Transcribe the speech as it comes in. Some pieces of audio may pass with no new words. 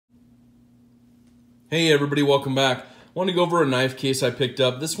Hey everybody, welcome back. I want to go over a knife case I picked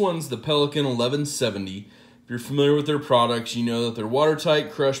up. This one's the Pelican 1170. If you're familiar with their products, you know that they're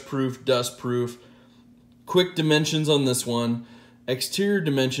watertight, crush-proof, dust-proof. Quick dimensions on this one. Exterior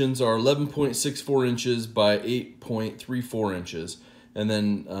dimensions are 11.64 inches by 8.34 inches. And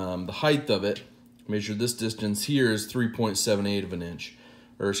then the height of it, measure this distance here, is 3.78 of an inch.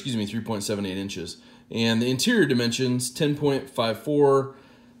 Or excuse me, 3.78 inches. And the interior dimensions, 10.54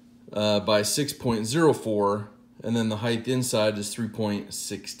 by 6.04, and then the height inside is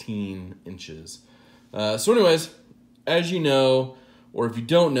 3.16 inches. So anyways, as you know, or if you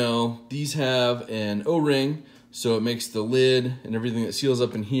don't know, these have an O-ring, so it makes the lid and everything that seals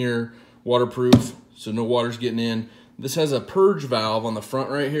up in here waterproof, so no water's getting in. This has a purge valve on the front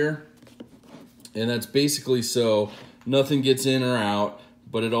right here, and that's basically so nothing gets in or out,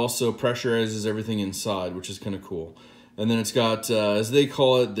 but it also pressurizes everything inside, which is kind of cool. And then it's got, as they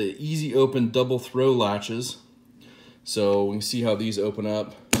call it, the easy open double throw latches. So we can see how these open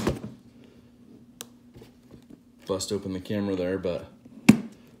up. Bust open the camera there, but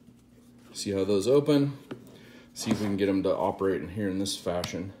see how those open. See if we can get them to operate in here in this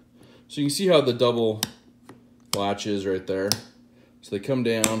fashion. So you can see how the double latch is right there. So they come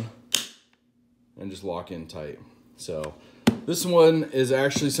down and just lock in tight. So this one is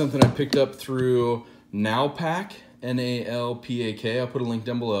actually something I picked up through Nalpak. N-A-L-P-A-K. I'll put a link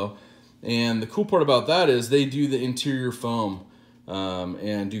down below. And the cool part about that is they do the interior foam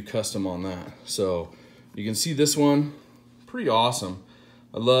and do custom on that. So you can see this one, pretty awesome.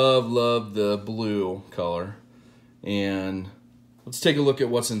 I love the blue color. And let's take a look at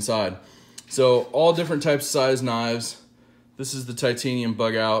what's inside. So all different types of size knives. This is the titanium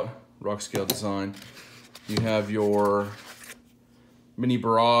bug out, rock scale design. You have your mini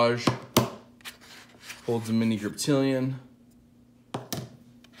barrage. Holds a mini griptilian.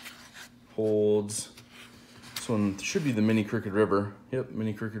 Holds, this one should be the mini Crooked River. Yep,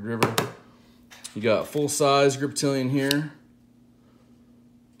 mini Crooked River. You got full-size griptilian here.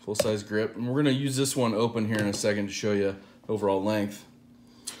 Full-size grip. And we're gonna use this one open here in a second to show you overall length.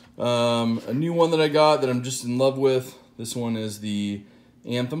 A new one that I got that I'm just in love with. This one is the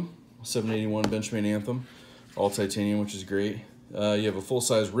Anthem, 781 Benchmade Anthem. All titanium, which is great. You have a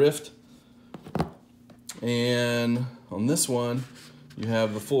full-size rift. And on this one, you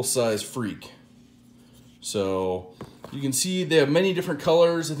have the full-size Freak. So you can see they have many different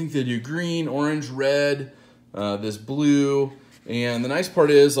colors. I think they do green, orange, red, this blue. And the nice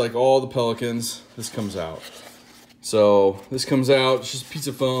part is, like all the Pelicans, this comes out. So this comes out, it's just a piece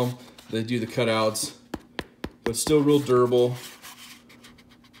of foam. They do the cutouts, but still real durable.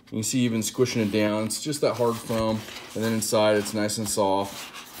 You can see even squishing it down. It's just that hard foam. And then inside, it's nice and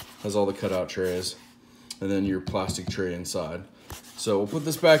soft. Has all the cutout trays. And then your plastic tray inside. So we'll put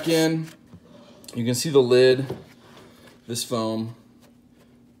this back in. You can see the lid, this foam,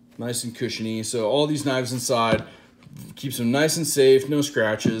 nice and cushiony. So all these knives inside keeps them nice and safe, no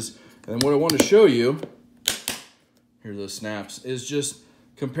scratches. And then what I want to show you, here are those snaps, is just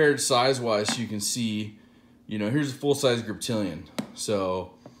compared size-wise so you can see, you know, here's a full-size griptilian.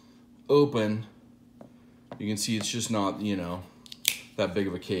 So open, you can see it's just not, you know, that big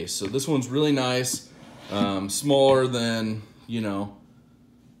of a case. So this one's really nice. Smaller than, you know,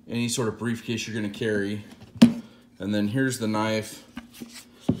 any sort of briefcase you're going to carry. And then here's the knife.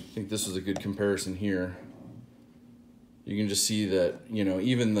 I think this was a good comparison here. You can just see that, you know,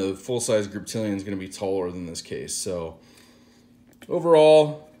 even the full-size griptilian is going to be taller than this case. So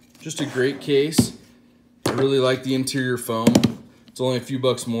overall, just a great case. I really like the interior foam. It's only a few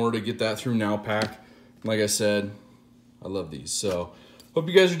bucks more to get that through Nalpak. Like I said, I love these. So hope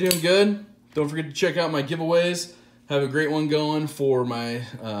you guys are doing good. Don't forget to check out my giveaways. Have a great one going for my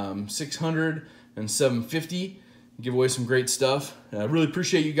 600 and 750. Give away some great stuff. I really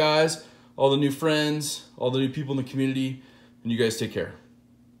appreciate you guys, all the new friends, all the new people in the community, and you guys take care.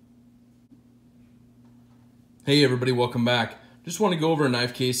 Hey everybody, welcome back. Just want to go over a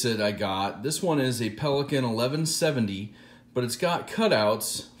knife case that I got. This one is a Pelican 1170, but it's got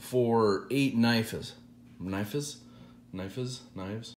cutouts for 8 knives. Knives?